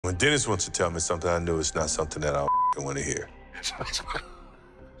When Dennis wants to tell me something, I know it's not something that I want to hear. So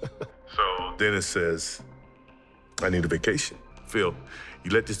Dennis says, I need a vacation. Phil, you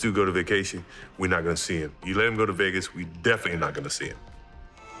let this dude go to vacation, we're not going to see him. You let him go to Vegas, we definitely not going to see him.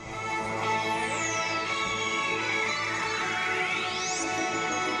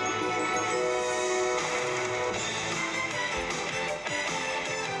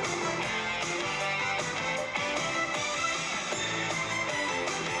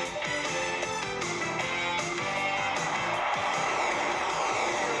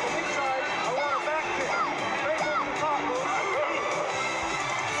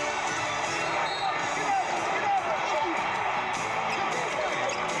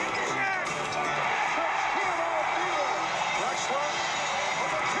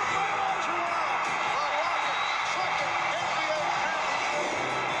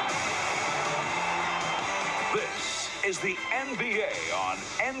 Is the NBA on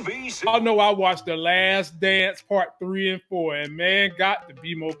NBC. I know I watched The Last Dance Part 3 and 4, and man, got to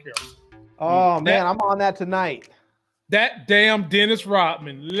be more careful. Oh, man, I'm on that tonight. That damn Dennis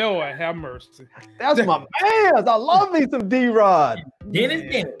Rodman, Lord have mercy. That's my man. I love me some D-Rod.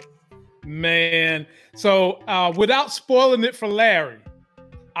 Dennis. Man, so without spoiling it for Larry,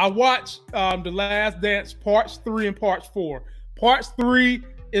 I watched The Last Dance Parts 3 and Parts 4. Parts 3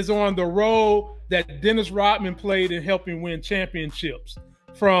 is on the role that Dennis Rodman played in helping win championships.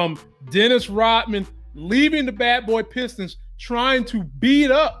 From Dennis Rodman leaving the Bad Boy Pistons, trying to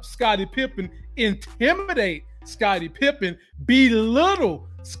beat up Scottie Pippen, intimidate Scottie Pippen, belittle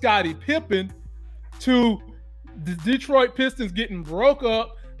Scottie Pippen, to the Detroit Pistons getting broke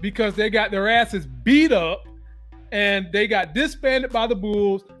up because they got their asses beat up and they got disbanded by the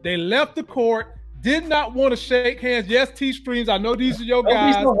Bulls. They left the court. Did not want to shake hands. Yes, T-Streams, I know these are your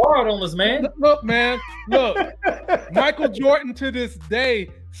guys. Don't be so hard on us, man. Look, man, look. Michael Jordan to this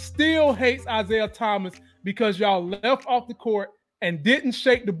day still hates Isaiah Thomas because y'all left off the court and didn't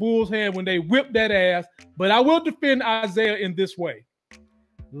shake the Bulls' hand when they whipped that ass. But I will defend Isaiah in this way.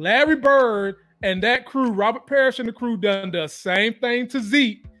 Larry Bird and that crew, Robert Parrish and the crew, done the same thing to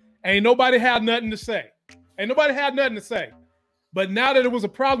Zeke. Ain't nobody had nothing to say. Ain't nobody had nothing to say. But now that it was a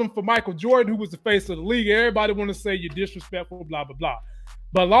problem for Michael Jordan, who was the face of the league, everybody want to say you're disrespectful, blah, blah, blah.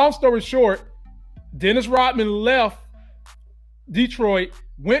 But long story short, Dennis Rodman left Detroit,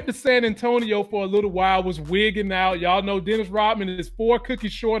 went to San Antonio for a little while, was wigging out. Y'all know Dennis Rodman is 4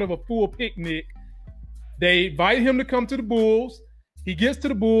 cookies short of a full picnic. They invite him to come to the Bulls. He gets to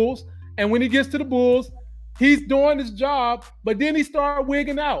the Bulls. And when he gets to the Bulls, he's doing his job, but then he started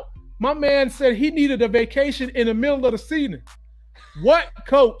wigging out. My man said he needed a vacation in the middle of the season. What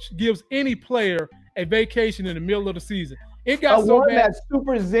coach gives any player a vacation in the middle of the season? It got so bad. That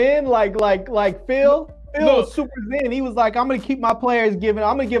super zen, like Phil. Phil was super zen. He was like, I'm going to keep my players I'm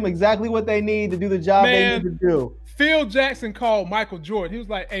going to give them exactly what they need to do the job they need to do. Phil Jackson called Michael Jordan. He was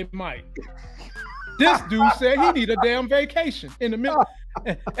like, hey, Mike, this dude said he need a damn vacation in the middle.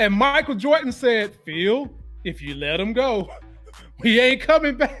 And Michael Jordan said, Phil, if you let him go, he ain't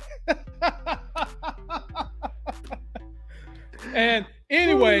coming back. And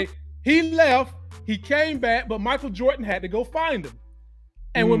anyway, he left, he came back, but Michael Jordan had to go find him.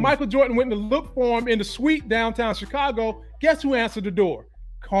 And when Michael Jordan went to look for him in the suite downtown Chicago, guess who answered the door?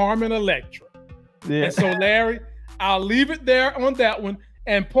 Carmen Electra. Yeah. And so, Larry, I'll leave it there on that one.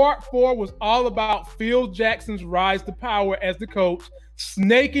 And part 4 was all about Phil Jackson's rise to power as the coach,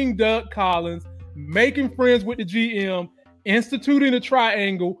 snaking Doug Collins, making friends with the GM, instituting a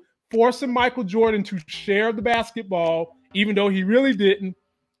triangle, forcing Michael Jordan to share the basketball, even though he really didn't,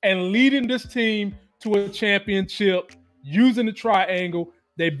 and leading this team to a championship using the triangle.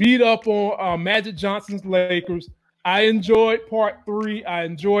 They beat up on Magic Johnson's Lakers. I enjoyed part 3. I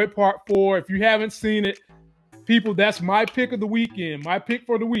enjoyed part 4. If you haven't seen it, people, that's my pick of the weekend, my pick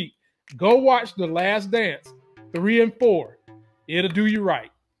for the week. Go watch The Last Dance 3 and 4. It'll do you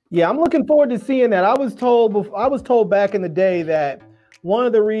right. Yeah, I'm looking forward to seeing that. I was told back in the day that one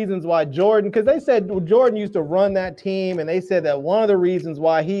of the reasons why Jordan, because they said Jordan used to run that team, and they said that one of the reasons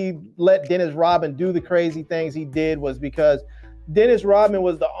why he let Dennis Rodman do the crazy things he did was because Dennis Rodman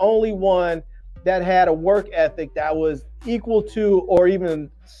was the only one that had a work ethic that was equal to or even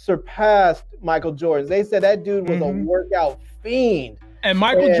surpassed Michael Jordan's. They said that dude was a workout fiend. And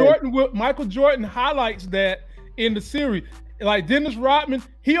Michael Jordan highlights that in the series. Like Dennis Rodman,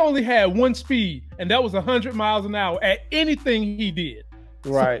 he only had one speed, and that was 100 miles an hour at anything he did.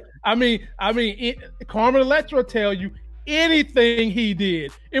 Right. So, Carmen Electra tell you anything he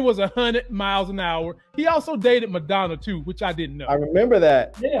did, it was 100 miles an hour. He also dated Madonna too, which I didn't know. I remember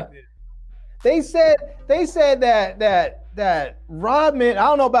that. Yeah. They said that Rodman, I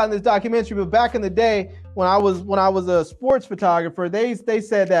don't know about in this documentary, but back in the day when I was a sports photographer, they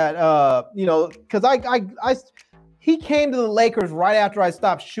said that because he came to the Lakers right after I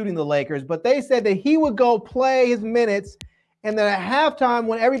stopped shooting the Lakers, but they said that he would go play his minutes, and then at halftime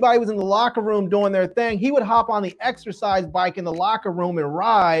when everybody was in the locker room doing their thing, he would hop on the exercise bike in the locker room and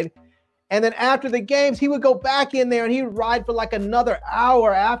ride. And then after the games, he would go back in there and he would ride for like another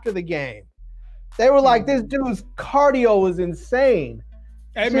hour after the game. They were like, this dude's cardio was insane.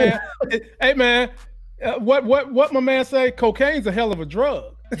 Hey man, what my man say? Cocaine's a hell of a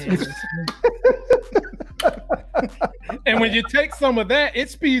drug. And when you take some of that, it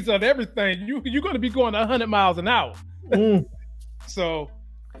speeds up everything. You're going to be going 100 miles an hour. So,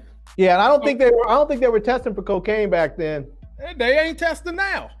 yeah, and I don't think they were testing for cocaine back then. They ain't testing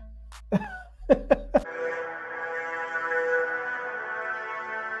now.